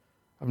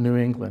of New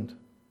England.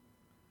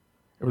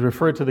 It was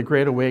referred to the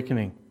Great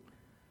Awakening.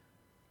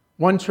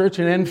 One church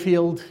in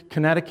Enfield,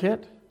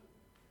 Connecticut,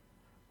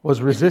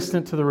 was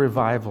resistant to the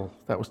revival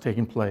that was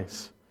taking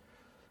place.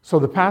 So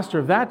the pastor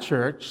of that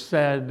church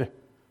said,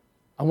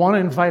 I want to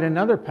invite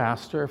another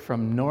pastor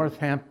from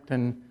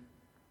Northampton,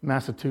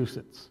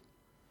 Massachusetts,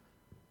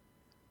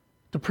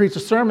 to preach a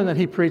sermon that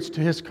he preached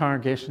to his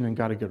congregation and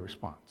got a good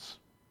response.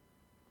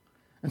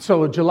 And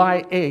so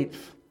July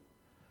 8th,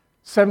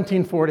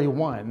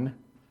 1741,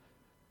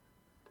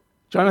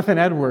 Jonathan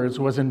Edwards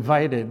was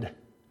invited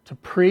to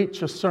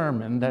preach a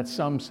sermon that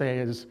some say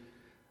is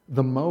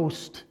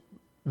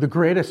the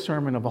greatest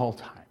sermon of all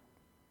time.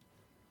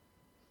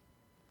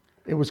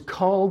 It was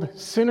called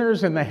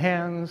Sinners in the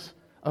Hands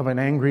of an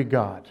Angry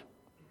God.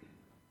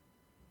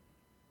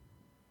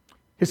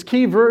 His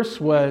key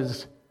verse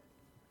was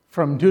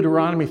from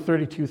Deuteronomy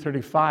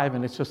 32:35,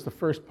 and it's just the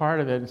first part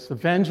of it. It's the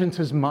vengeance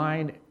is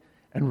mine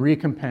and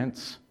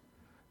recompense.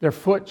 Their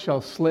foot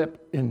shall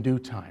slip in due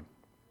time.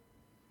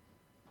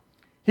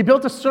 He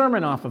built a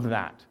sermon off of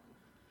that.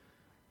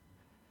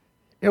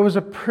 It was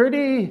a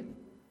pretty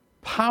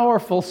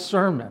powerful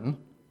sermon,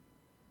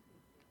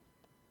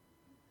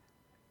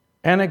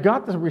 and it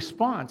got the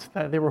response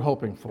that they were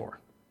hoping for.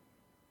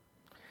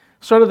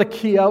 Sort of the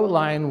key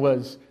outline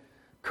was,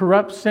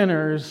 corrupt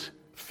sinners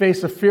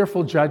face a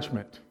fearful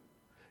judgment.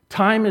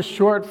 Time is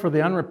short for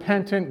the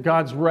unrepentant.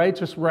 God's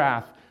righteous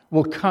wrath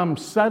will come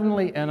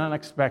suddenly and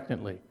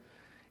unexpectedly.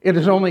 It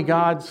is only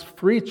God's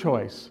free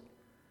choice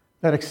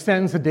that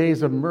extends the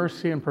days of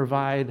mercy and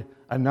provide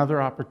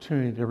another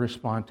opportunity to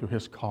respond to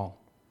his call.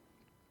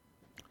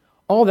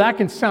 All that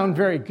can sound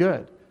very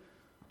good.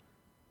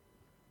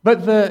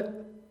 But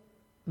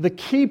the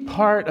key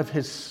part of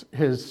his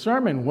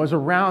sermon was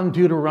around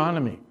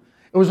Deuteronomy.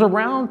 It was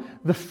around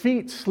the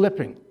feet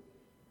slipping.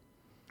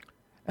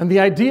 And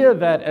the idea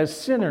that as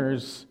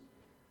sinners,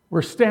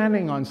 we're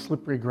standing on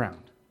slippery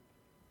ground.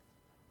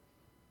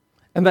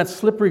 And that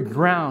slippery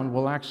ground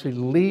will actually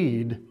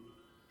lead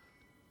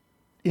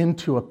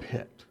into a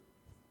pit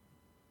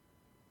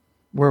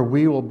where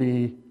we will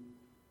be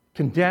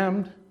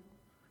condemned,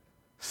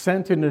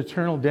 sent into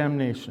eternal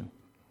damnation,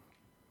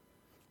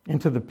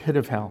 into the pit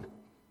of hell.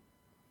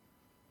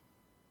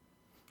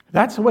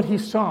 That's what he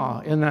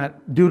saw in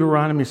that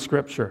Deuteronomy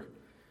scripture,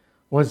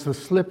 was the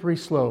slippery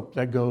slope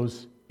that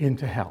goes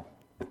into hell.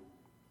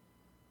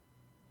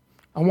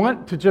 I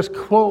want to just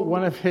quote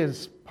one of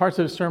his parts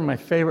of his sermon, my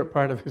favorite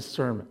part of his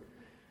sermon.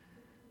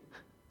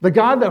 The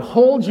God that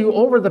holds you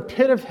over the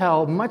pit of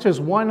hell, much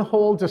as one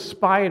holds a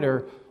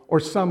spider or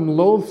some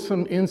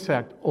loathsome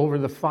insect over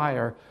the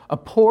fire,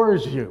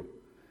 abhors you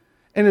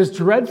and is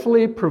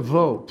dreadfully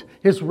provoked.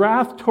 His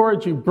wrath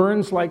towards you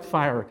burns like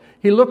fire.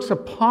 He looks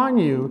upon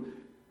you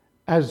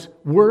as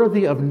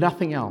worthy of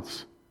nothing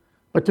else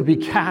but to be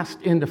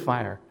cast into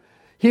fire.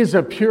 He is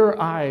of purer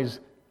eyes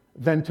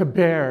than to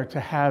bear to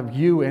have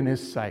you in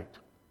his sight.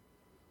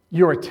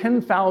 You are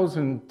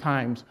 10,000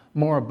 times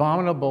more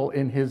abominable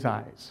in his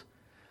eyes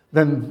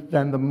than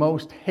the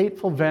most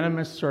hateful,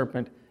 venomous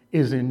serpent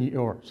is in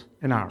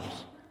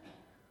ours.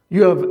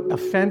 You have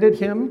offended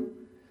him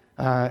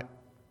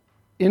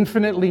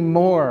infinitely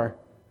more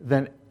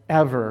than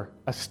ever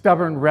a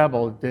stubborn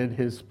rebel did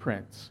his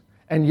prince.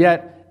 And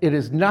yet it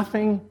is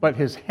nothing but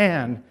his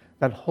hand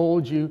that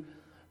holds you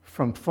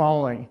from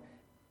falling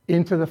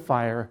into the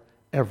fire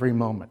every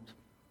moment.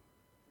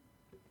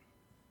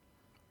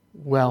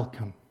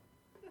 Welcome.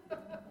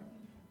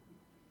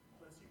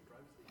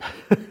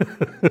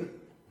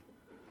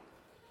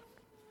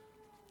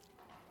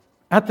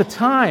 At the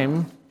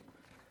time,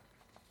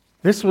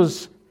 this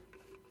was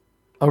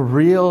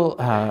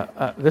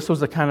this was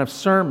the kind of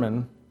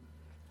sermon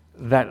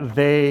that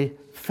they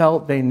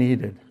felt they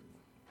needed.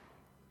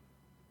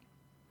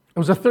 It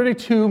was a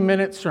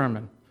 32-minute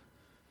sermon.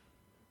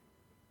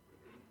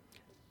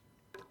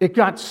 It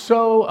got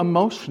so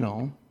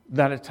emotional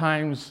that at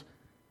times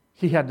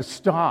he had to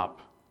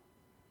stop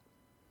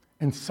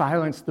and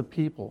silence the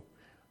people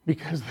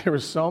because there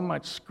was so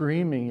much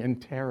screaming in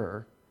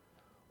terror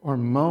or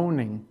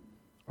moaning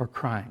or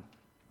crying.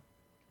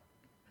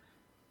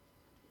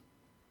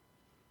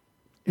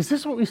 Is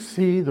this what we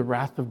see the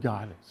wrath of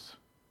God is?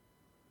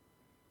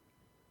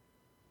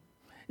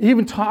 He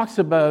even talks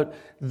about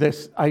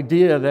this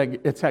idea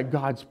that it's at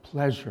God's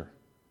pleasure.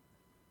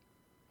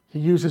 He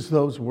uses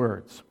those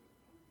words.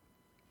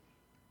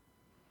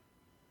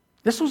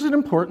 This was an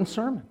important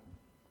sermon.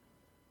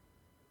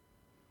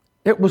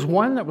 It was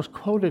one that was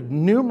quoted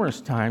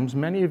numerous times.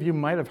 Many of you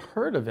might have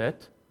heard of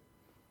it.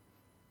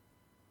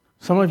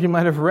 Some of you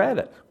might have read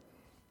it.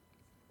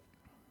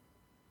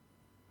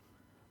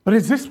 But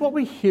is this what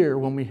we hear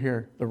when we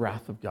hear the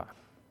wrath of God?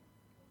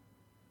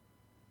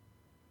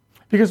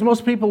 Because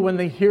most people, when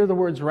they hear the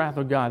words wrath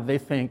of God, they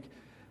think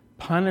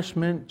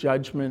punishment,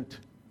 judgment.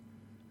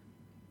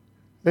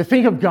 They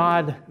think of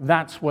God,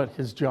 that's what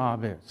his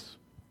job is.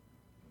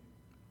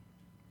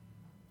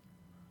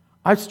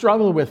 I've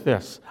struggled with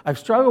this. I've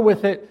struggled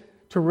with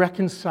it to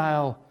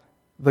reconcile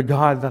the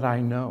God that I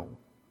know.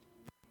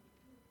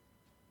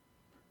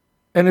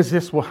 And is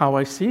this how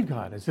I see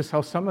God? Is this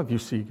how some of you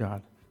see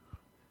God?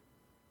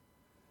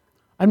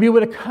 I mean,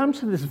 when it comes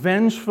to this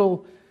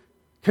vengeful,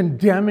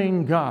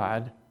 condemning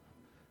God,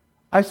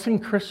 I've seen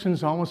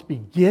Christians almost be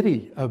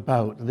giddy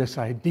about this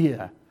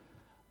idea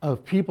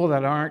of people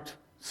that aren't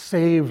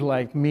saved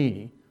like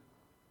me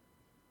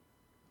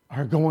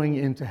are going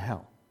into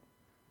hell.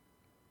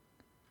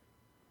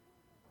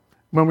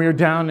 When we were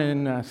down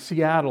in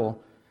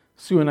Seattle,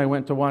 Sue and I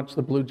went to watch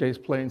the Blue Jays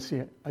play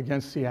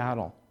against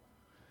Seattle.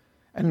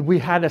 And we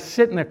had to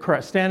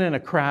stand in a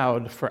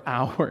crowd for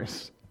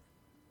hours.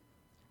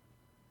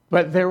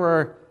 But there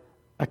were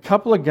a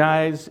couple of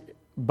guys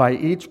by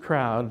each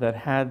crowd that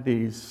had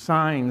these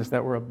signs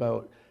that were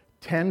about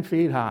 10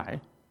 feet high,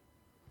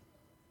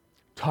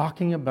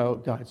 talking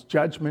about God's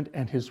judgment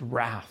and his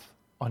wrath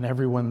on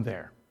everyone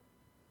there.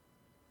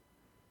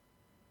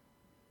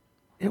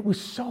 It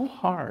was so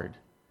hard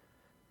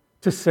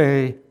to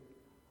say,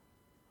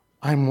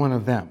 I'm one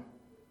of them.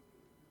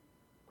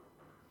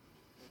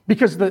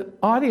 Because the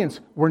audience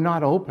were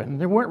not open,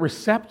 they weren't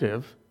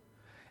receptive,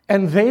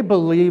 and they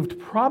believed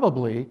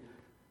probably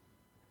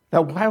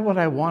that why would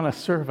I want to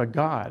serve a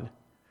God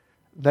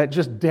that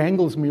just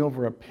dangles me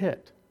over a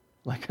pit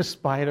like a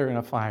spider in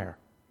a fire?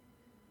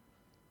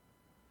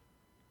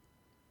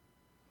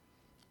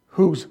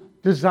 Whose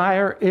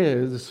desire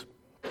is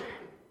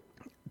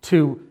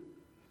to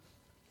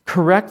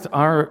correct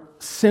our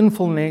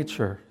sinful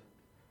nature,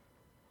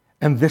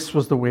 and this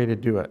was the way to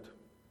do it.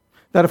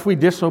 That if we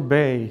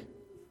disobey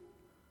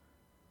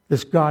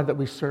this God that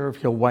we serve,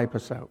 he'll wipe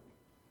us out.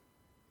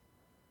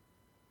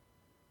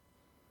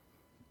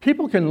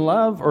 People can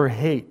love or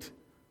hate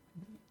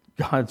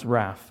God's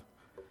wrath,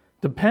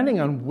 depending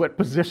on what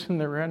position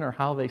they're in or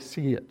how they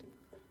see it.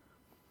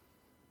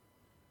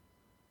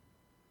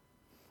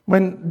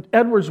 When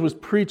Edwards was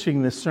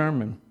preaching this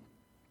sermon,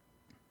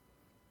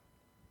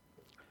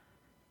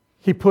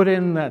 he put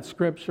in that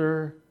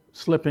scripture,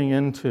 slipping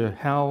into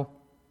hell,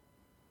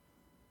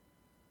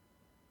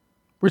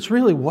 which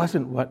really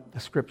wasn't what the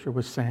scripture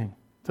was saying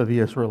to the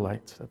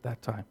Israelites at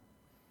that time.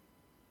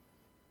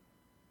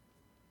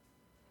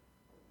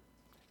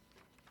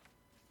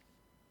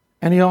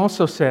 And he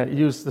also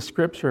used the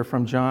scripture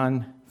from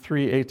John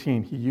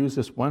 3:18. He used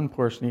this one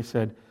portion. He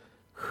said,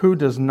 he who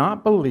does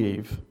not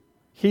believe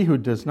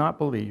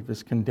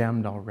is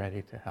condemned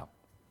already to hell.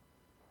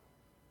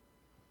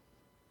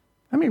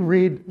 Let me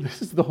read,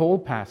 this is the whole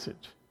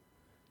passage.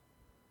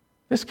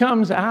 This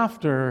comes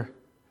after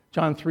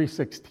John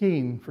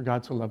 3:16, for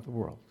God so loved the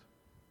world,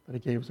 that he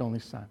gave his only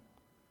Son,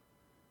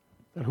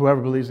 that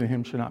whoever believes in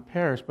him should not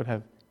perish, but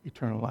have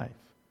eternal life.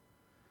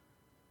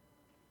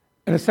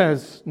 And it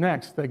says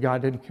next that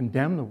God didn't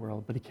condemn the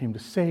world, but he came to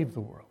save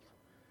the world.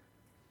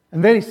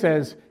 And then he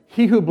says,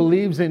 he who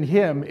believes in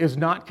him is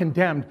not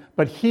condemned,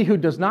 but he who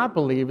does not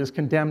believe is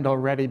condemned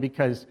already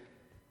because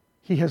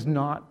he has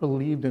not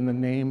believed in the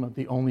name of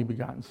the only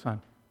begotten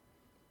Son.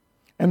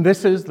 And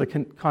this is the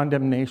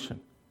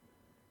condemnation.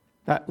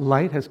 That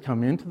light has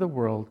come into the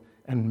world,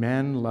 and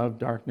men love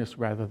darkness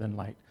rather than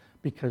light,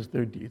 because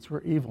their deeds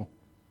were evil.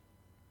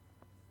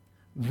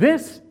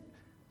 This,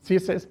 see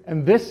it says,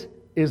 and this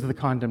is the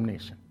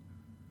condemnation.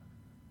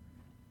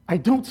 I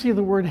don't see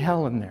the word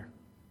hell in there.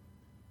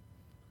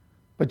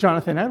 But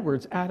Jonathan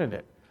Edwards added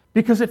it,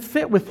 because it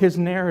fit with his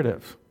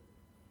narrative.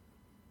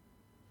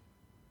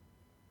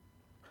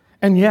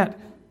 And yet,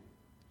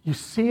 you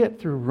see it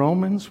through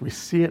Romans, we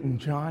see it in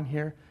John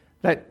here,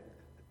 that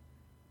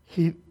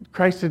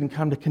Christ didn't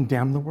come to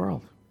condemn the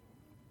world.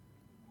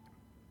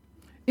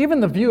 Even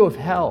the view of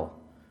hell,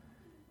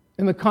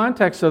 in the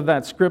context of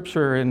that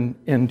scripture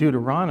in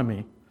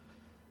Deuteronomy,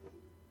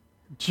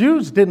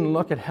 Jews didn't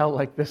look at hell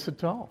like this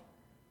at all.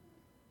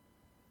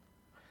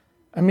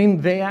 I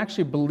mean, they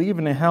actually believe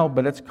in a hell,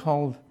 but it's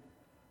called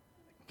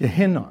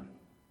Gehinnom.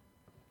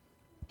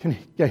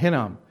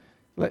 Gehinnom.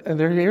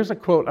 Here's a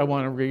quote I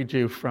want to read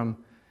you from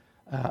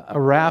a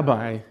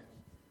rabbi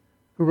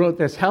who wrote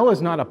this. Hell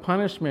is not a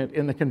punishment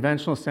in the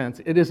conventional sense.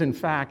 It is, in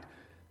fact,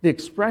 the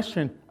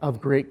expression of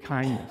great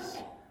kindness.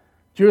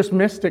 Jewish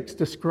mystics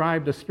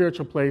described a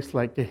spiritual place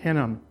like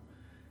Gehinnom.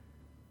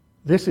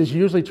 This is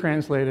usually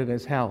translated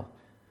as hell,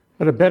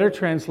 but a better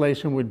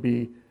translation would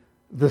be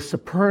the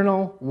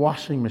supernal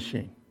washing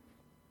machine,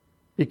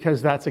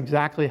 because that's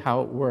exactly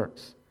how it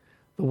works.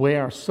 The way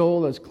our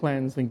soul is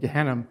cleansed in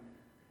Gehinnom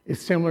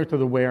is similar to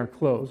the way our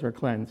clothes are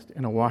cleansed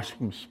in a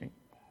washing machine.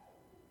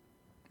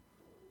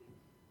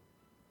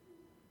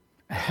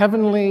 A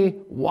heavenly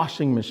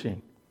washing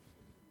machine.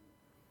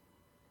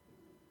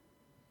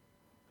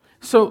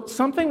 So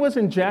something was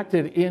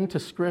injected into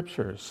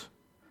scriptures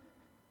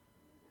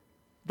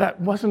that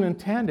wasn't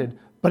intended,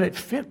 but it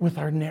fit with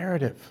our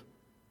narrative.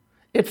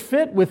 It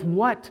fit with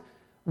what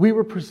we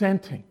were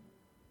presenting.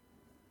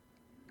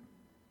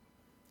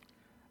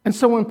 And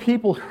so when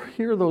people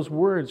hear those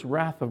words,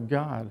 wrath of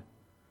God,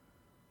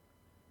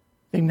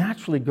 they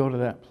naturally go to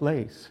that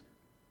place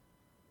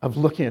of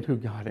looking at who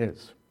God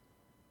is.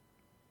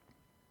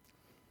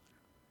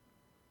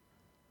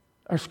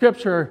 Our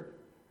scripture,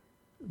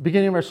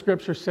 beginning of our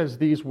scripture, says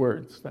these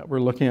words that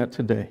we're looking at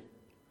today.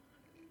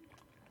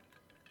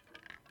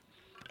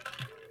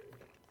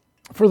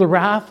 For the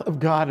wrath of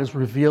God is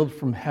revealed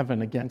from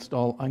heaven against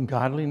all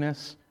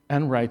ungodliness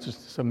and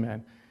righteousness of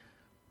men,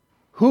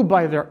 who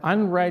by their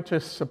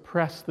unrighteous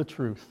suppress the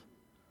truth.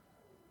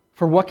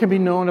 For what can be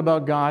known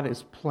about God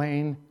is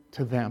plain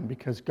to them,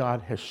 because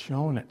God has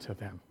shown it to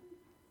them.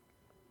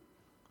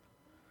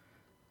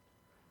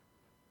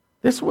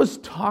 This was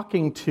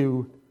talking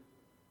to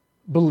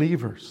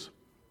believers.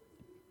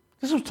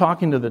 This was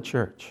talking to the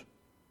church.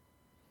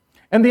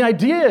 And the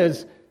idea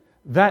is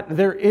that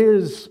there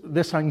is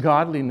this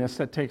ungodliness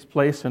that takes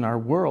place in our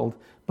world,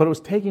 but it was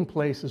taking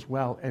place as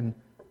well in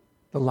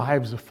the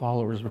lives of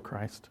followers of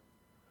Christ.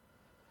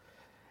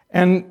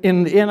 And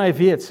in the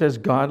NIV it says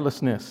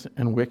godlessness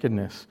and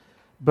wickedness,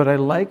 but I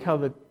like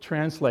how it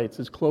translates.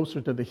 It's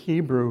closer to the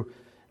Hebrew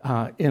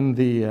in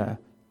the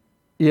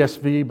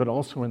ESV, but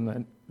also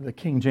in the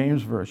King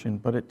James Version,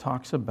 but it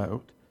talks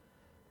about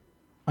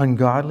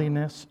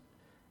ungodliness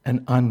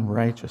and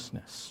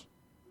unrighteousness.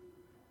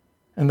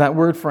 And that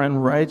word for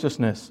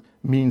unrighteousness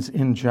means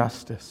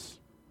injustice,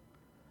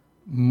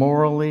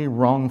 morally,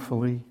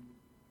 wrongfully,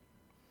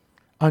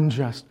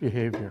 unjust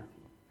behavior.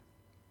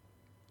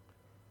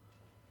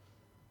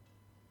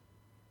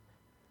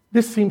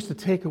 This seems to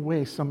take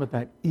away some of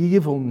that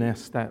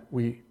evilness that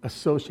we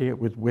associate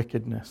with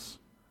wickedness.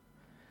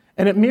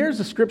 And it mirrors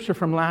the scripture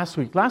from last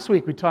week. Last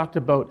week we talked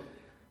about,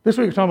 this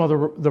week we're talking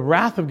about the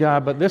wrath of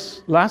God, but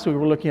last week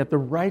we're looking at the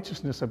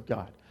righteousness of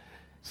God. It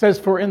says,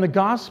 for in the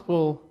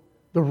gospel,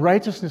 the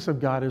righteousness of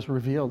God is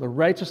revealed. The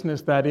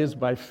righteousness that is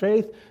by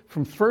faith,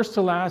 from first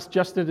to last,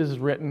 just as it is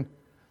written,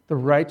 the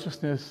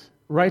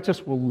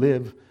righteous will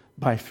live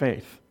by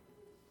faith.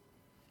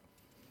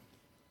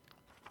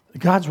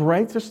 God's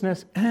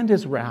righteousness and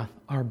his wrath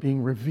are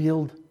being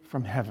revealed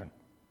from heaven.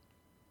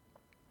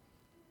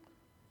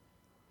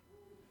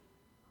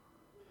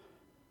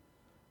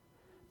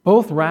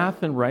 Both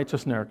wrath and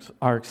righteousness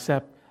are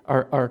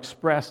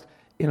expressed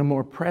in a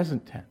more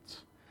present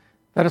tense.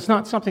 That it's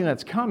not something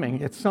that's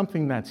coming, it's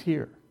something that's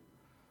here.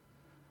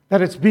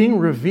 That it's being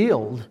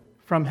revealed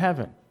from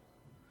heaven.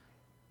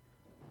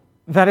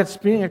 That it's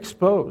being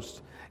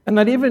exposed. And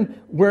that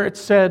even where it's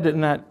said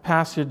in that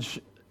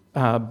passage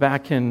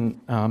back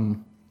in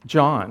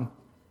John,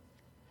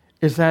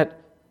 is that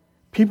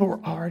people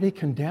were already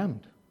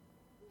condemned.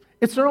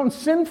 It's their own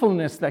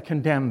sinfulness that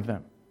condemned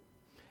them.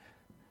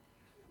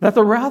 That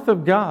the wrath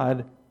of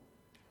God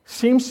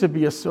seems to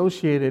be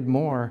associated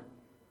more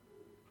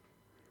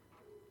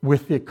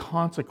with the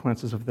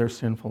consequences of their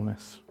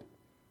sinfulness.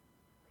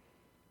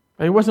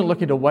 He wasn't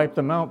looking to wipe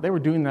them out. They were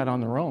doing that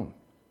on their own.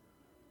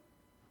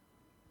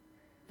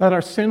 That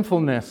our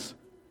sinfulness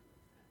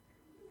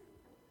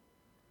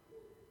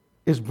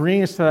is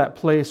bringing us to that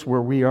place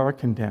where we are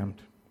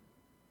condemned.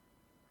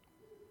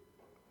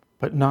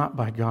 But not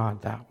by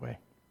God that way.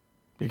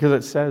 Because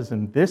it says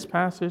in this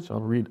passage,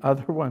 I'll read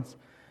other ones,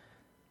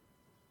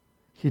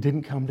 he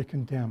didn't come to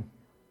condemn.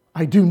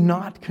 I do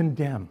not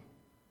condemn.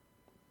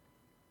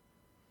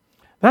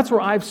 That's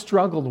where I've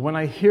struggled when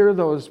I hear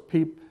those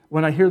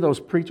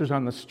preachers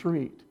on the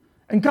street.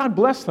 And God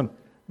bless them.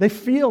 They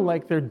feel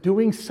like they're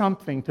doing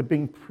something to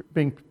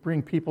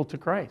bring people to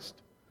Christ.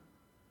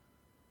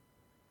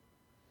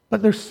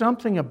 But there's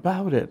something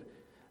about it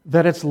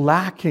that it's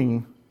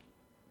lacking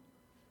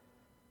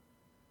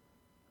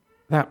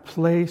that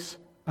place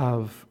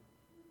of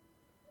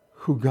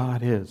who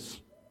God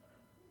is.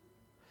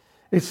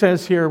 It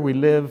says here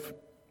the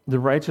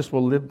righteous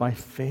will live by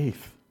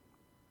faith,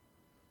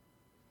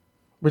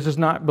 which is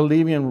not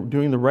believing and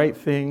doing the right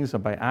things, or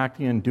by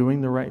acting and doing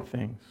the right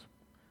things.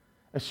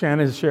 As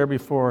Shannon has shared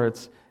before,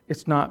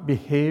 it's not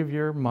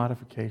behavior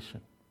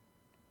modification.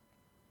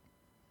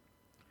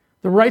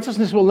 The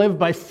righteousness will live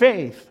by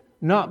faith,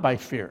 not by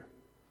fear.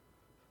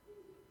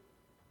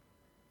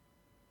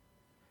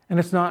 And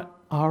it's not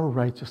our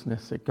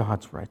righteousness, it's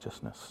God's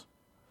righteousness.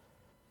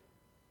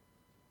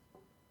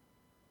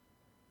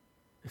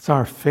 It's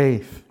our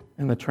faith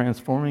in the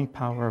transforming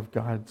power of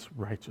God's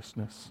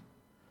righteousness.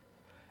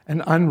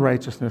 And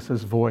unrighteousness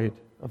is void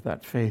of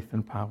that faith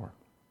and power.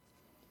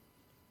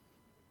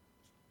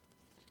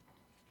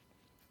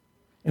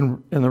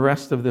 In the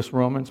rest of this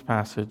Romans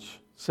passage,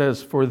 it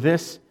says, for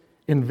his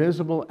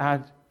invisible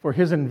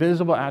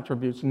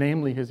attributes,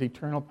 namely his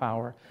eternal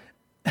power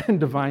and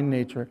divine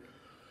nature,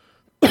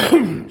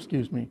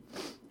 excuse me,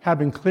 have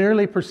been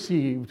clearly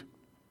perceived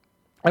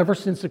ever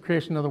since the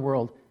creation of the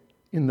world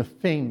in the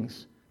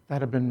things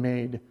that have been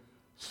made,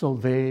 so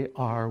they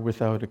are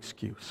without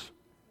excuse.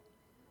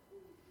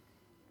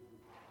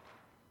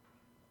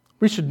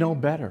 We should know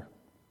better.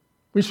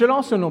 We should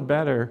also know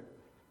better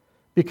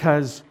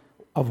because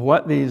of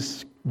what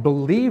these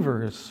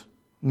believers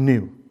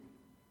knew.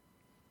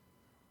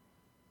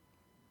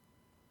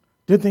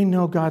 Did they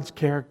know God's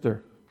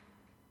character?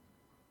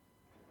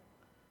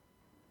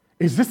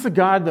 Is this the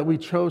God that we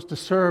chose to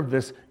serve,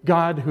 this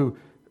God who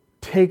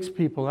takes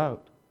people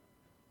out?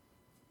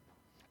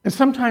 And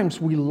sometimes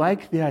we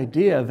like the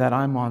idea that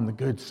I'm on the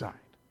good side.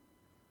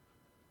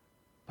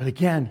 But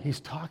again, he's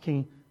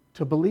talking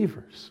to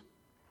believers.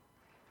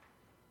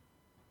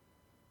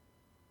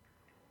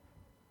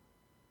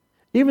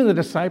 Even the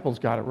disciples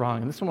got it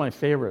wrong, and this is one of my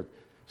favorite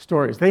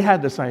stories. They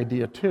had this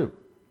idea too.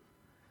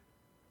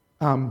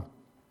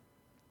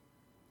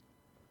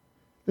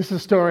 This is a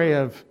story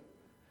of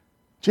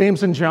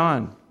James and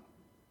John,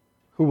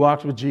 who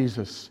walked with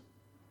Jesus.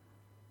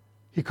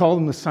 He called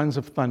them the sons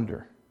of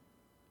thunder.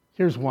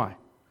 Here's why.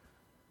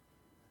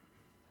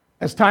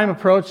 As time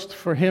approached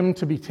for him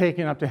to be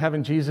taken up to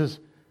heaven, Jesus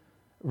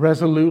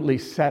resolutely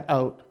set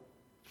out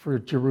for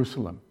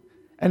Jerusalem.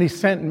 And he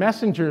sent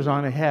messengers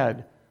on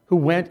ahead who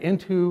went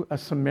into a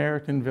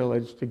Samaritan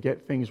village to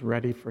get things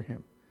ready for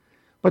him.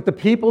 But the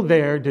people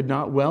there did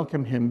not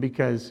welcome him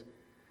because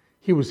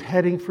he was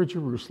heading for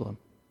Jerusalem.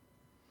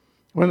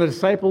 When the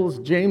disciples,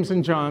 James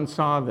and John,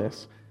 saw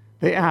this,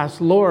 they asked,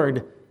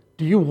 "Lord,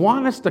 do you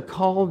want us to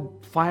call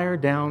fire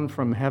down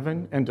from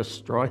heaven and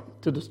destroy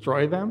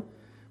them?"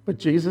 But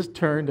Jesus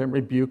turned and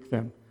rebuked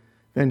them.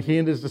 Then he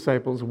and his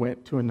disciples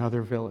went to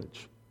another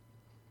village.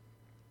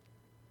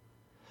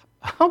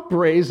 How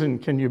brazen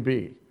can you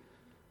be?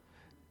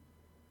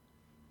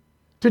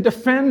 To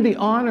defend the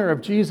honor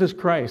of Jesus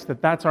Christ,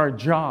 that's our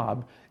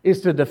job,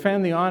 is to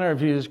defend the honor of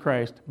Jesus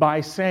Christ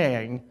by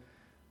saying,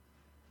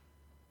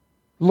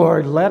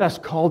 "Lord, let us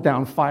call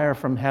down fire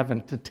from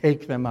heaven to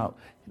take them out."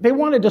 They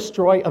want to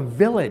destroy a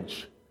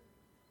village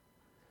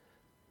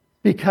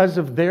because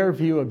of their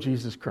view of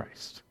Jesus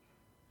Christ.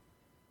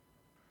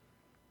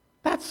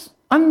 That's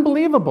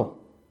unbelievable.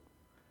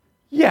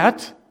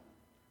 Yet,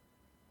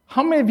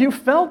 how many of you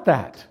felt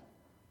that?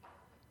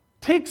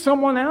 Take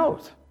someone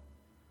out.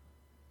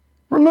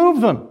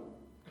 Remove them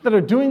that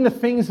are doing the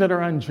things that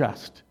are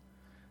unjust,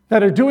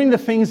 that are doing the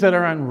things that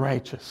are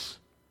unrighteous.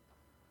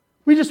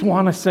 We just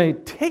want to say,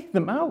 take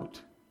them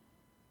out.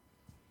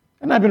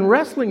 And I've been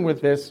wrestling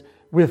with this,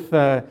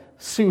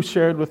 Sue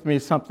shared with me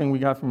something we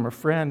got from a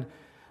friend,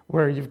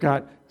 where you've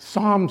got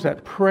Psalms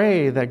that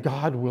pray that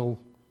God will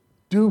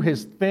do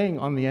his thing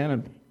on the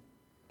enemy.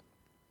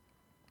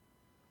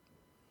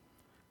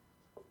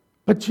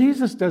 But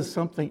Jesus does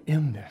something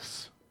in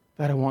this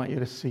that I want you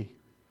to see,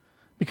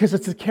 because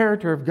it's the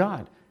character of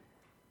God.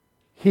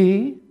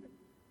 The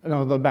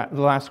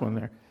last one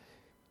there.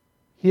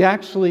 He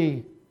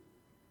actually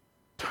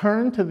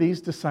turned to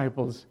these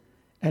disciples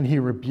and he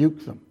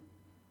rebuked them.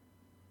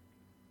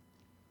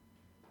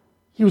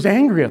 He was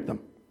angry at them.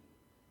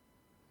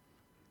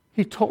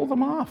 He told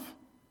them off.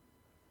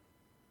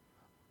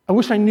 I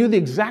wish I knew the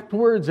exact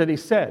words that he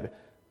said,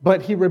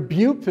 but he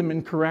rebuked them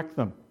and corrected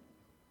them.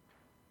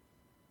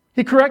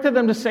 He corrected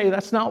them to say,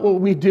 that's not what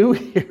we do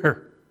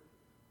here.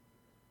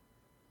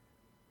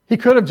 He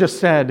could have just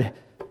said,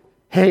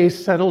 hey,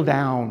 settle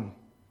down.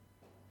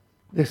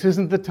 This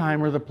isn't the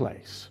time or the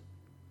place.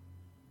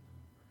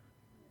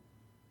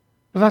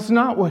 But that's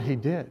not what he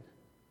did.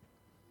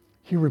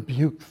 He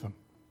rebuked them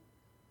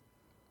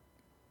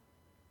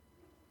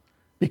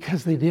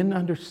because they didn't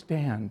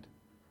understand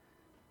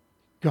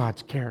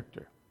God's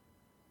character.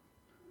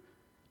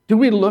 Do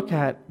we look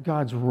at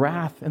God's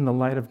wrath in the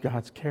light of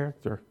God's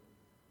character?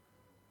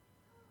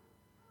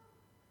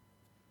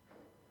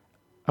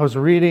 I was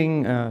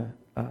reading an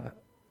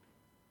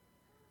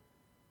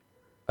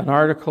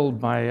article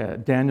by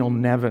Daniel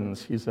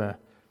Nevins. He's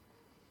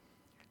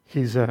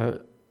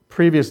a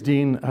previous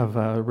dean of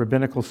a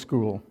rabbinical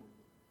school.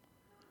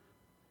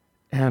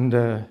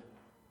 And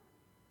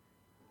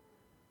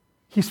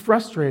he's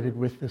frustrated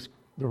with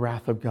the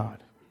wrath of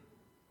God.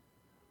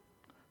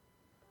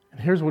 And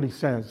here's what he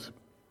says.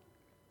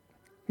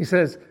 He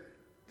says,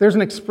 there's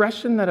an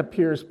expression that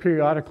appears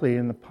periodically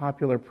in the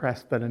popular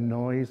press that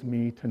annoys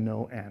me to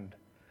no end.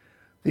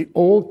 The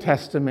Old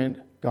Testament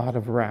God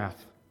of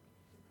wrath.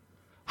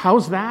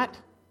 How's that?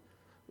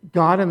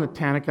 God in the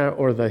Tanakh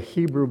or the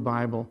Hebrew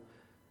Bible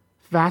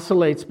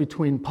vacillates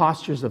between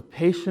postures of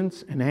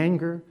patience and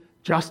anger,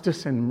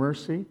 justice and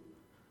mercy.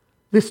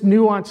 This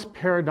nuanced,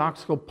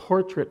 paradoxical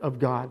portrait of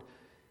God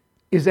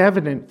is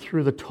evident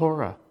through the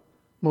Torah,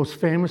 most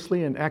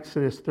famously in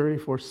Exodus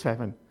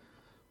 34:7,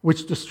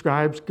 which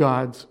describes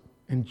God's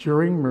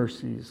enduring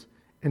mercies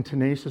and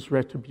tenacious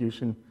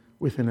retribution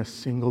within a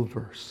single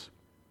verse.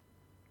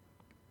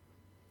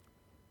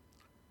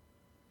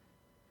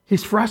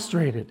 He's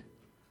frustrated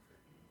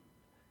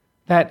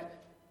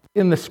that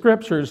in the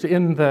scriptures,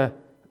 in the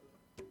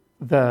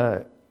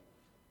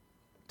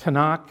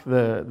Tanakh,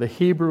 the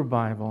Hebrew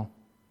Bible,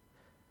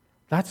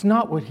 that's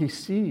not what he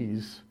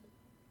sees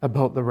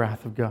about the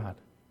wrath of God.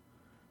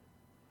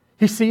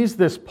 He sees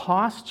this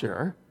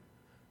posture,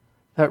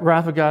 that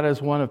wrath of God,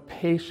 as one of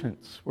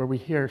patience, where we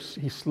hear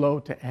he's slow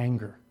to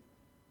anger,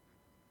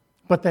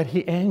 but that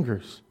he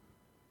angers.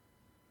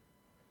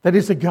 That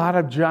he's a God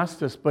of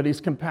justice, but he's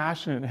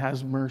compassionate and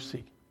has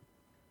mercy.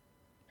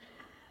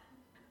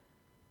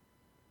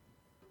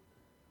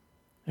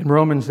 In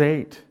Romans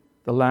 8,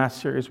 the last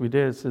series we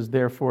did, it says,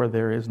 therefore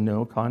there is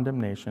no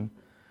condemnation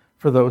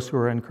for those who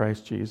are in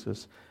Christ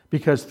Jesus,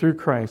 because through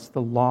Christ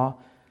the law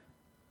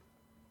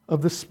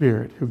of the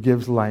Spirit who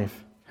gives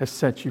life has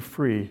set you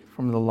free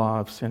from the law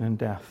of sin and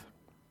death.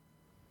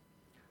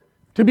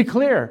 To be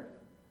clear,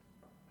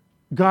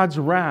 God's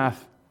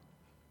wrath,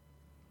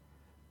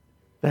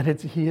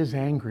 he is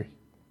angry.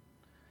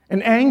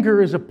 And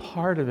anger is a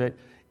part of it.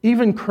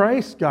 Even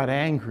Christ got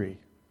angry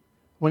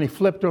when he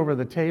flipped over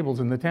the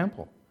tables in the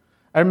temple.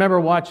 I remember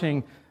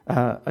watching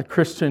a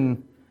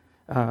Christian,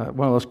 one of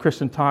those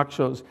Christian talk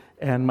shows,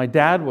 and my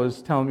dad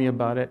was telling me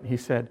about it. He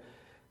said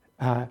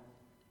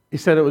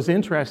it was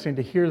interesting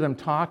to hear them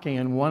talking,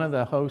 and one of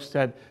the hosts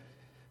said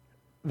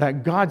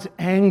that God's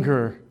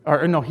anger,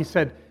 he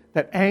said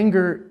that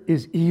anger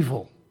is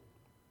evil.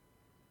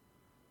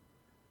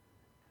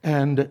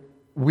 And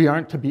we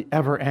aren't to be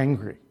ever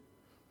angry.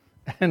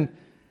 And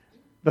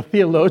the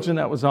theologian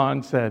that was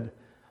on said,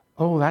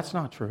 oh, that's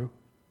not true.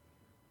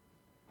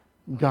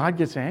 God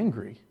gets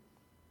angry.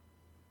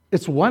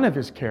 It's one of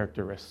his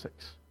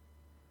characteristics.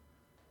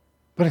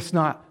 But it's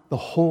not the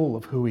whole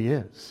of who he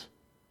is.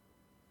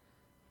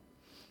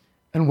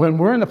 And when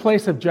we're in a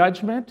place of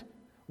judgment,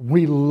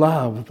 we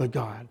love the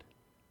God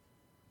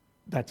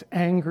that's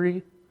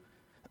angry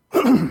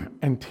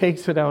and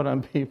takes it out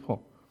on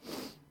people.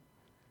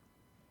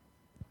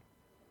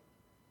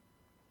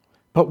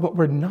 But what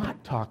we're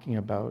not talking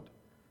about,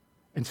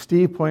 and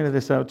Steve pointed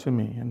this out to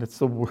me, and it's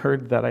the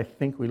word that I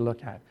think we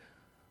look at.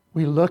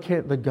 We look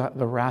at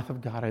the wrath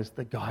of God as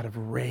the God of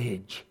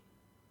rage.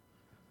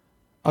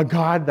 A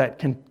God that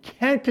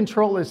can't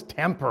control his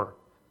temper,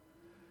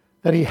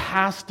 that he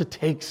has to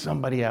take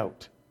somebody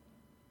out.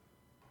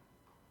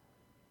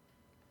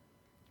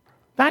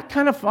 That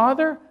kind of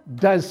father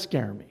does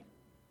scare me.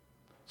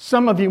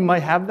 Some of you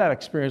might have that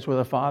experience with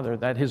a father,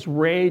 that his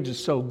rage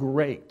is so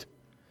great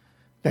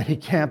that he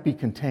can't be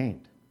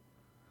contained.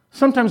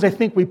 Sometimes I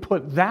think we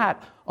put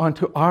that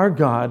onto our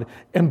God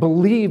and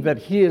believe that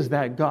he is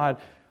that God.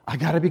 I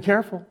got to be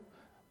careful.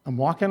 I'm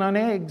walking on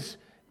eggs.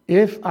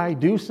 If I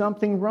do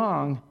something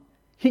wrong,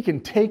 he can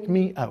take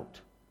me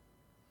out.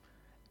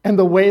 And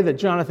the way that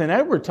Jonathan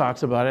Edwards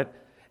talks about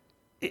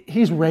it,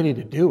 he's ready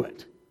to do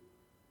it.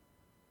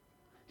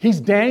 He's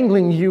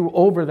dangling you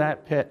over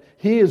that pit.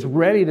 He is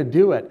ready to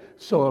do it.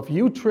 So if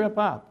you trip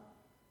up,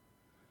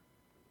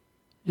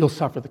 you'll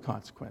suffer the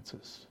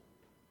consequences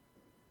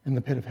in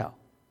the pit of hell.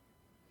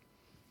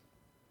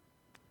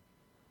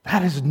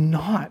 That is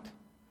not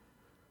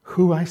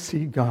who I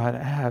see God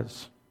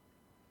as.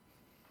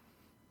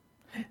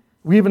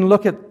 We even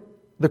look at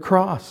the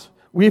cross.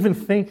 We even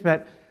think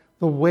that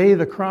the way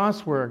the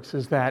cross works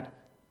is that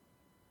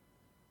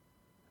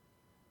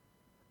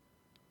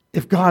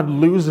if God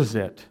loses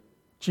it,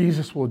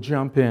 Jesus will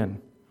jump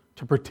in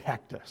to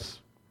protect us.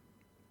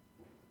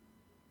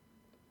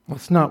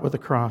 That's not what the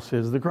cross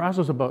is. The cross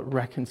was about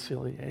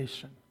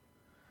reconciliation.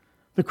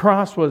 The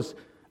cross was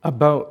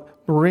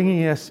about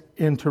bringing us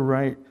into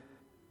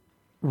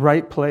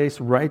right place,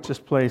 righteous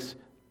place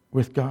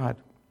with God.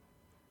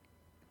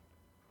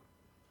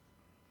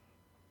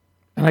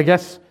 And I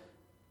guess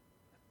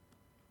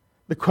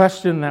the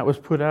question that was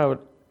put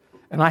out,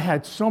 and I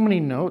had so many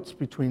notes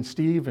between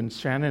Steve and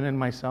Shannon and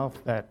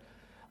myself that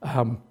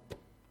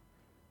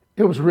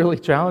it was really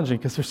challenging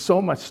because there's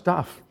so much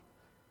stuff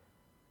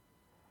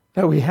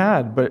that we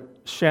had. But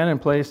Shannon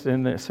placed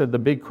in and said the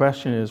big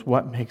question is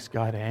what makes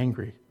God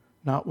angry,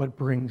 not what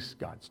brings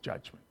God's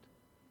judgment.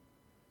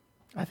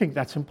 I think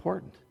that's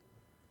important.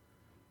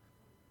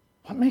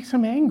 What makes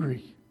him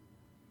angry?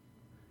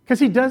 Because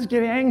he does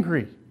get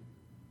angry.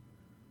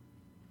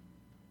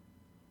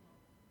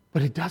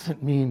 But it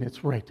doesn't mean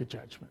it's right to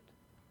judgment.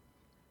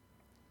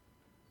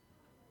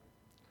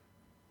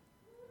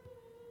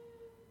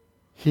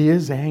 He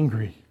is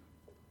angry.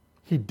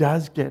 He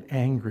does get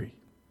angry.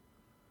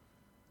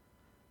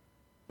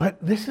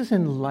 But this is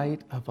in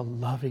light of a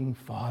loving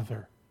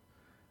Father,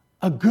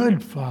 a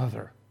good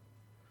Father.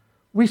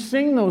 We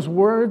sing those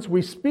words,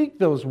 we speak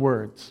those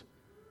words.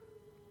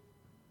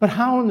 But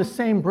how in the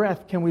same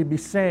breath can we be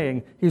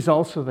saying he's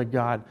also the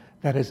God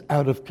that is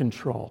out of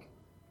control?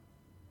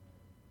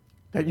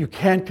 That you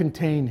can't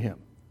contain him.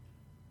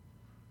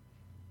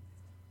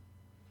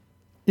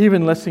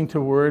 Even listening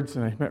to words,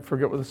 and I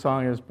forget what the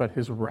song is, but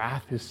his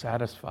wrath is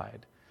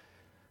satisfied,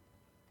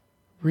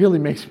 really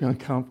makes me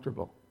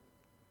uncomfortable.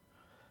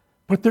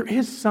 But there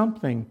is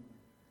something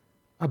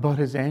about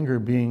his anger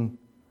being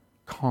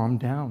calmed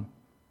down.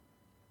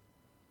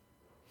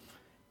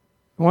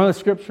 One of the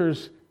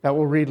scriptures that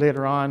we'll read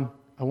later on,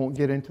 I won't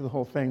get into the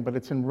whole thing, but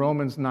it's in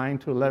Romans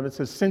 9-11. It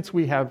says, since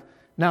we have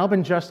now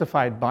been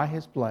justified by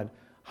his blood,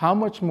 how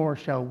much more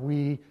shall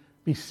we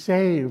be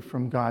saved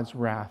from God's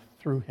wrath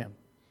through him?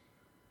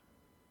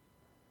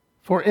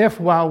 For if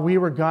while we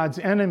were God's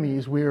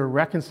enemies, we were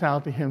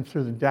reconciled to him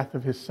through the death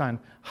of his Son,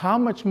 how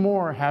much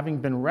more, having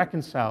been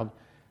reconciled,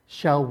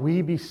 shall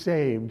we be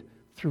saved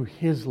through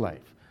his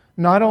life?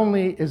 Not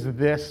only is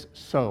this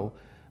so,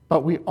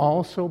 but we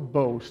also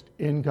boast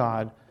in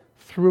God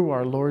through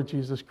our Lord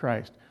Jesus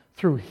Christ,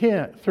 through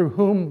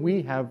whom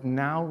we have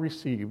now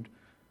received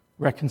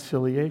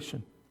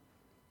reconciliation.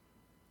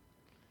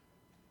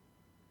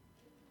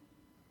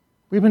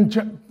 We've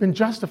been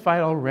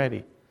justified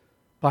already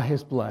by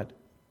his blood.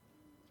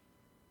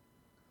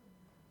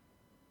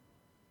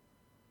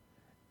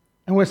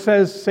 And when it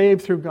says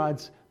saved through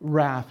God's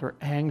wrath or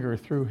anger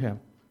through him,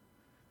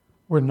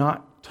 we're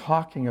not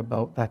talking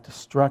about that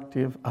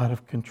destructive, out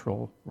of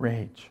control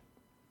rage.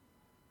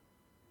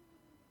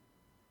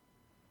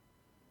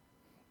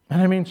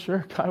 And I mean,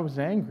 sure, God was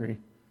angry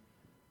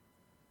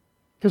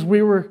because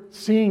we were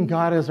seeing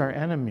God as our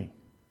enemy.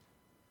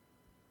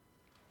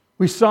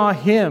 We saw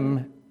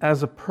him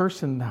as a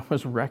person that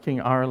was wrecking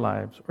our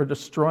lives or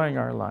destroying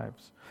our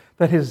lives,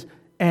 that his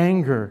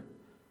anger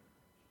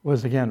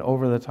was, again,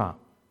 over the top.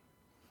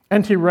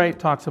 N.T. Wright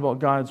talks about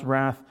God's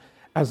wrath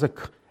as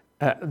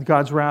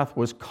God's wrath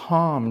was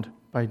calmed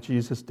by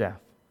Jesus'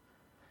 death.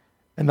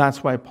 And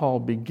that's why Paul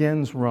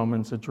begins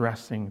Romans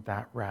addressing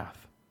that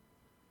wrath.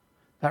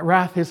 That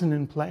wrath isn't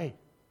in play.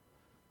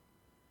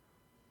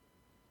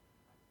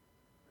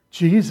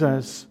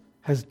 Jesus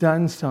has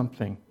done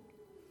something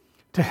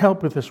to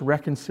help with this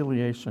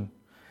reconciliation.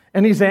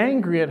 And he's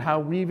angry at how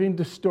we've even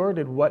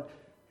distorted what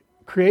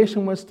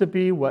creation was to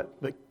be,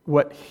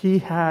 what he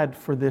had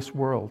for this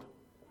world.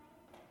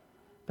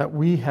 That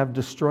we have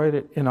destroyed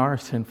it in our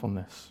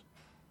sinfulness.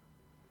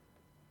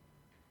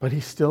 But he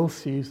still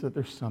sees that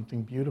there's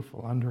something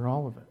beautiful under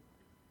all of it.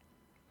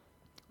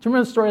 Do you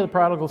remember the story of the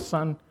prodigal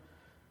son?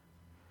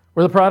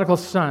 Where the prodigal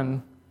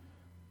son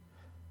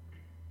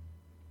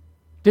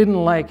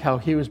didn't like how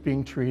he was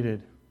being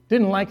treated.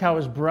 Didn't like how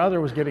his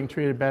brother was getting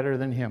treated better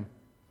than him.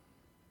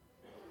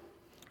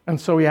 And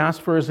so he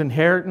asked for his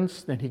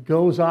inheritance. Then he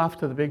goes off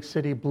to the big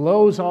city,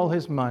 blows all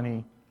his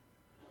money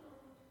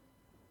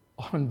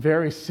on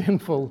very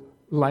sinful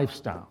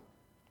lifestyle.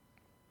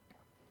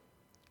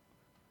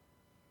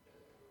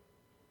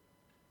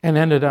 And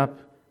ended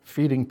up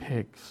feeding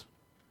pigs.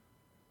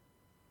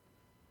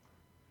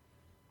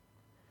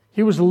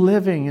 He was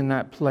living in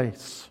that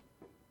place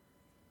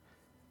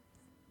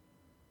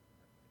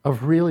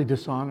of really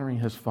dishonoring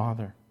his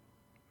father.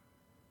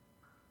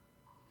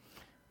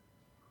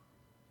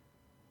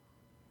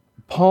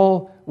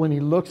 Paul, when he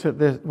looks at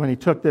this, when he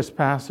took this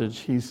passage,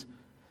 he's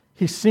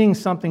seeing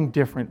something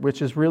different,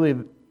 which is really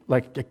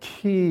like a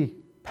key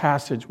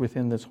passage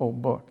within this whole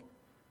book.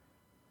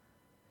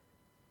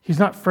 He's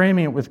not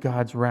framing it with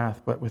God's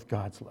wrath, but with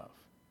God's love.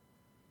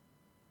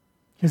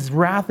 His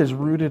wrath is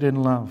rooted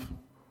in love.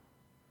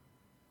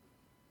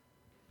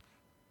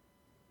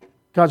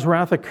 God's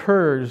wrath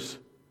occurs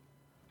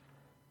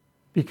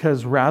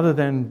because rather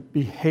than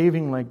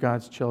behaving like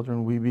God's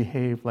children, we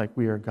behave like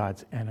we are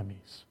God's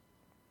enemies.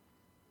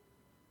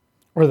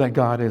 Or that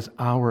God is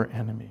our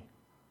enemy.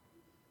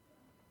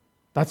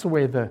 That's the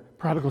way the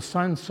prodigal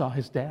son saw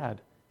his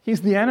dad.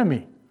 He's the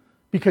enemy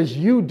because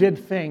you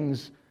did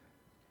things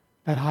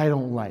that I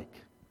don't like.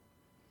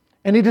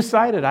 And he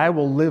decided, I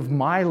will live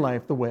my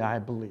life the way I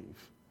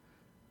believe.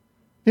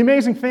 The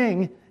amazing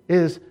thing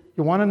is,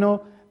 you want to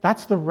know,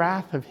 that's the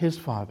wrath of his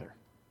father,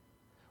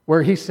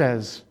 where he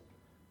says,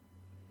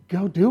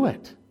 go do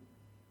it.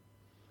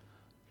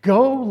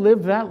 Go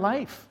live that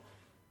life.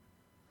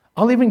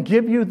 I'll even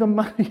give you the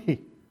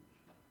money.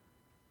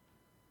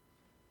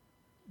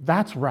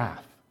 That's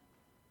wrath.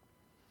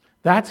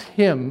 That's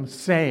him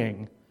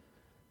saying,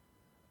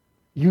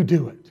 you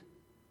do it.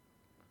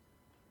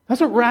 That's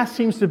what wrath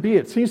seems to be.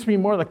 It seems to be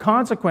more the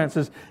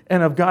consequences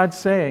and of God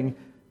saying,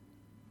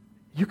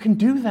 you can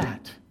do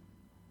that.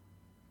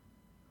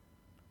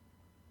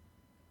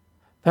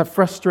 That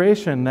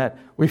frustration that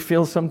we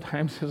feel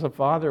sometimes as a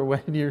father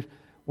when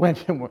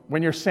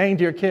you're saying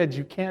to your kids,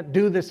 you can't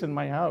do this in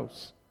my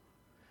house.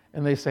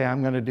 And they say,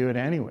 I'm going to do it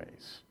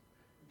anyways.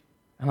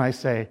 And I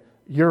say,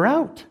 you're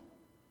out.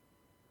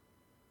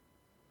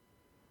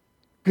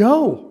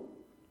 Go.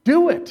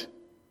 Do it.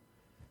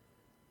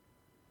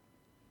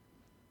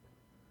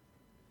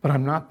 But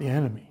I'm not the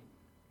enemy.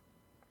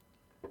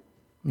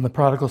 And the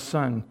prodigal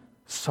son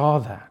saw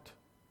that.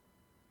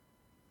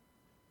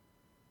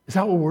 Is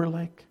that what we're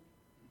like?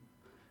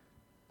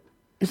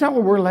 Is that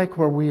what we're like,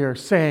 where we are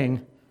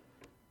saying,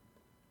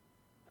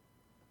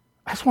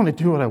 I just want to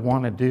do what I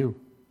want to do?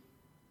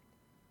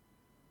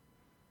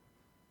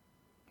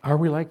 Are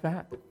we like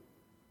that?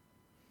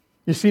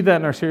 You see that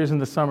in our series in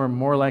the summer,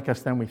 More Like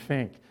Us Than We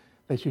Think,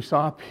 that you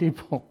saw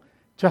people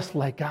just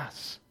like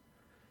us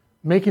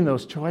making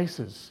those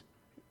choices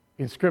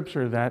in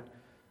Scripture that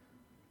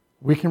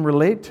we can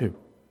relate to.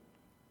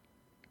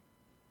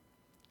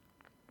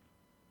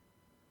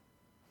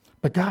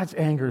 But God's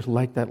anger is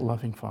like that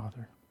loving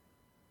father.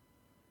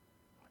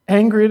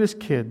 Angry at his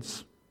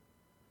kids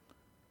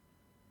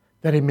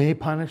that he may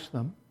punish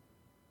them,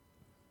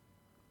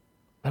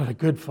 but a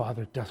good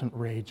father doesn't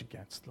rage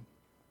against them.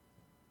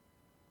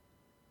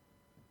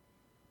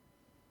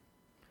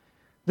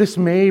 This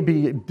may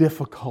be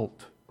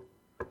difficult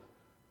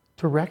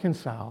to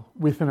reconcile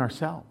within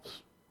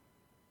ourselves,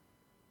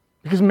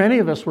 because many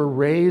of us were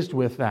raised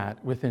with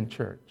that within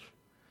church,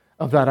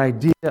 of that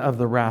idea of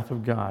the wrath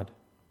of God.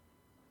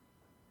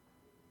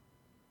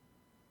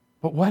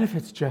 But what if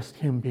it's just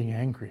him being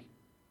angry?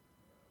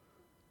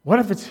 What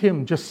if it's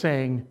him just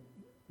saying,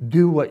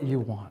 do what you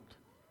want?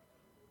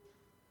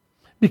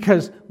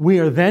 Because we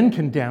are then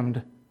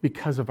condemned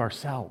because of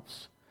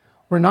ourselves.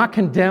 We're not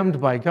condemned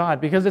by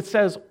God, because it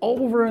says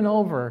over and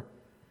over,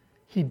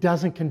 he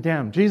doesn't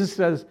condemn. Jesus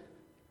says,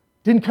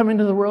 Didn't come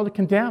into the world to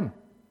condemn.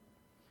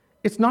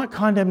 It's not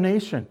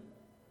condemnation.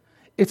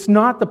 It's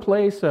not the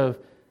place of,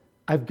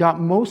 I've got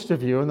most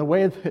of you. And the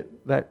way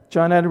that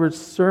John Edwards'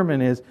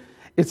 sermon is,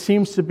 it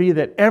seems to be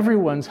that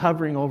everyone's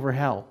hovering over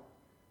hell.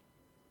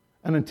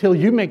 And until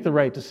you make the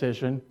right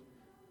decision,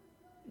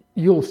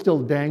 you'll still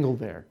dangle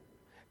there.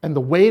 And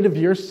the weight of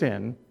your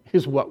sin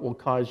is what will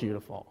cause you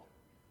to fall.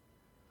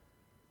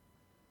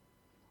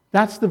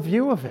 That's the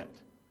view of it.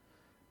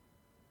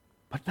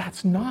 But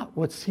that's not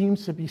what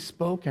seems to be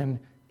spoken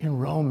in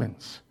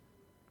Romans.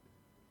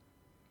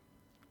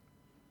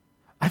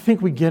 I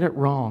think we get it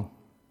wrong.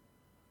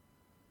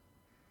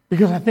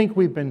 Because I think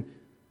we've been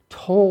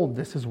told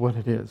this is what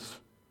it is.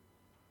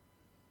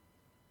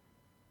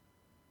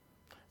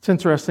 It's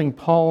interesting,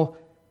 Paul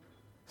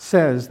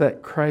says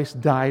that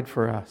Christ died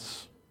for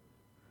us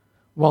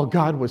while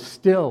God was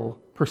still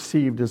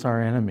perceived as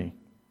our enemy.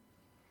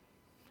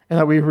 And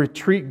that we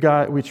treat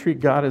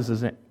God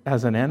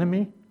as an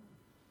enemy,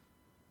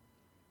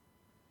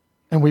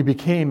 and we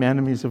became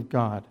enemies of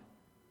God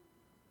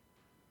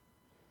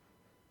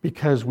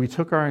because we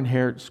took our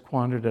inheritance,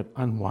 squandered it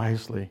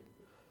unwisely.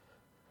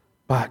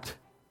 But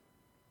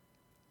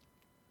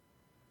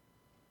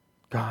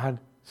God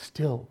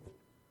still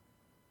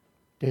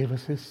gave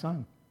us his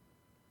Son,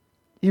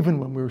 even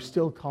when we were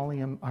still calling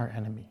him our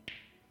enemy.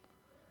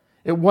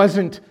 It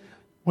wasn't,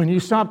 when you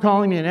stop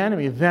calling me an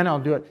enemy, then I'll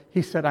do it.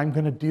 He said, I'm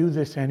going to do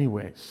this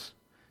anyways.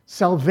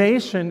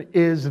 Salvation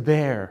is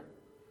there.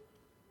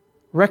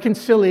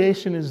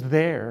 Reconciliation is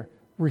there.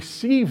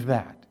 Receive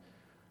that.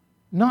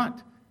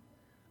 Not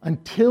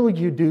until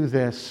you do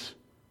this,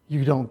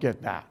 you don't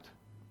get that.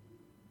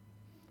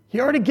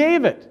 He already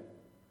gave it.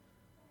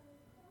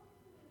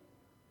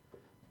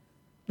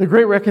 The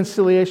great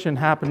reconciliation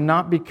happened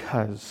not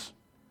because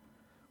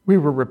we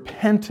were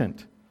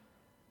repentant,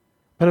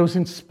 but it was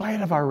in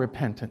spite of our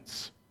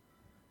repentance.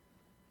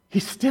 He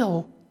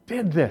still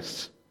did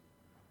this.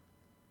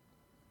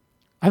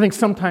 I think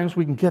sometimes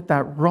we can get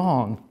that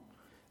wrong,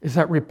 is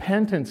that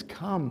repentance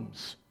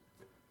comes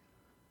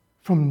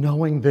from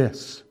knowing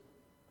this,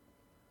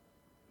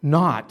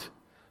 not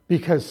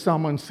because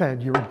someone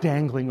said you were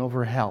dangling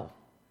over hell.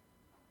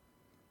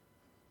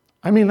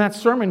 I mean, that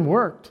sermon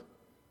worked.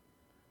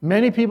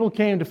 Many people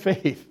came to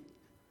faith.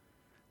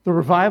 The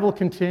revival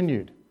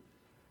continued.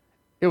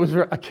 It was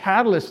a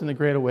catalyst in the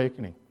Great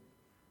Awakening.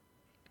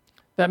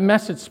 That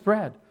message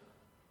spread.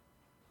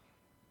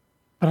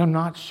 But I'm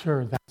not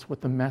sure that's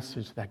what the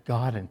message that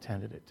God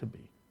intended it to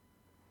be.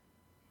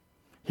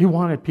 He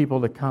wanted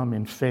people to come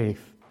in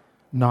faith,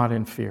 not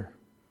in fear.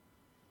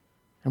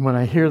 And when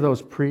I hear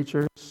those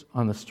preachers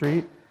on the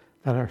street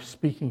that are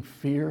speaking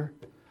fear,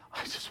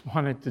 I just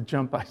wanted to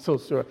jump. I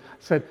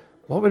said,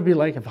 what would it be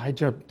like if I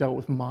jumped out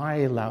with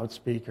my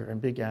loudspeaker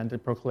and began to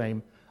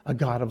proclaim a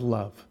God of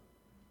love?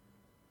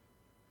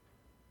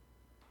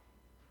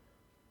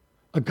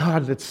 A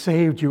God that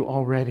saved you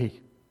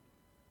already.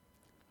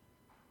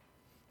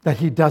 That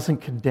he doesn't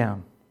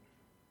condemn.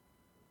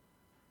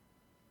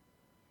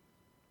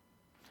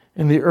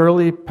 In the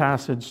early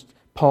passage,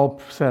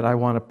 Paul said, I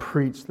want to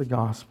preach the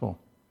gospel.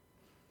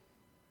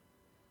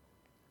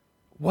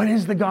 What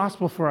is the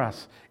gospel for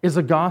us? Is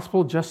the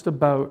gospel just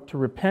about to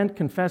repent,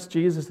 confess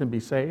Jesus, and be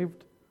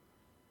saved?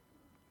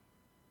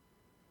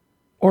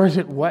 Or is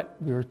it what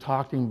we were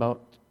talking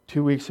about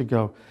 2 weeks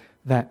ago,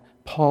 that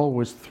Paul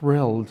was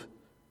thrilled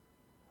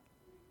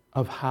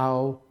of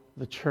how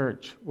the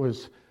church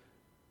was,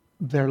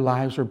 their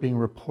lives were being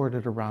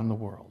reported around the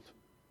world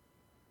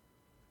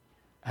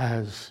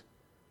as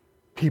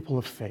people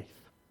of faith?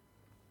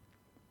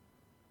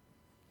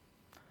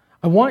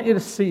 I want you to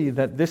see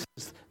that this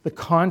is the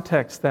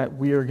context that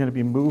we are going to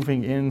be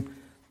moving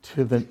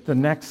into the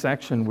next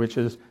section, which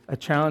is a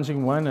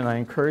challenging one, and I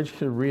encourage you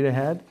to read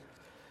ahead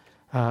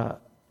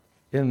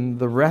in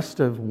the rest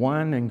of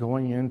 1 and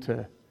going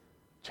into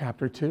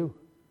chapter 2.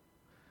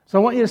 So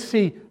I want you to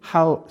see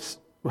how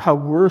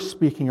we're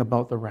speaking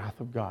about the wrath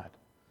of God.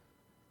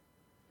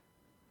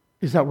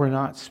 Is that we're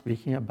not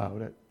speaking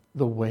about it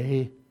the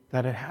way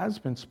that it has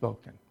been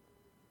spoken.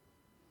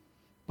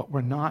 But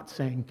we're not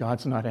saying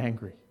God's not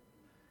angry.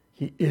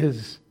 He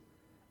is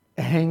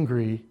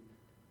angry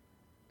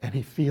and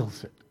he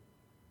feels it.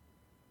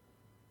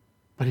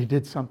 But he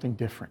did something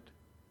different.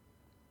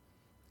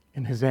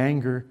 In his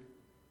anger,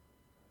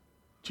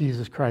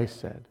 Jesus Christ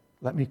said,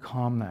 let me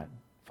calm that,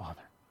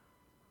 Father.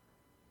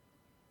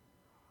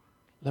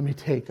 Let me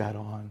take that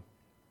on.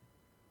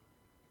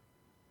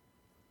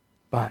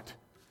 But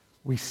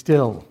we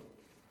still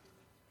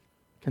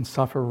can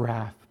suffer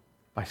wrath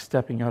by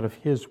stepping out of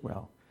his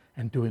will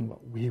and doing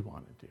what we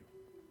want to do.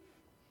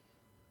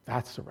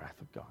 That's the wrath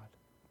of God.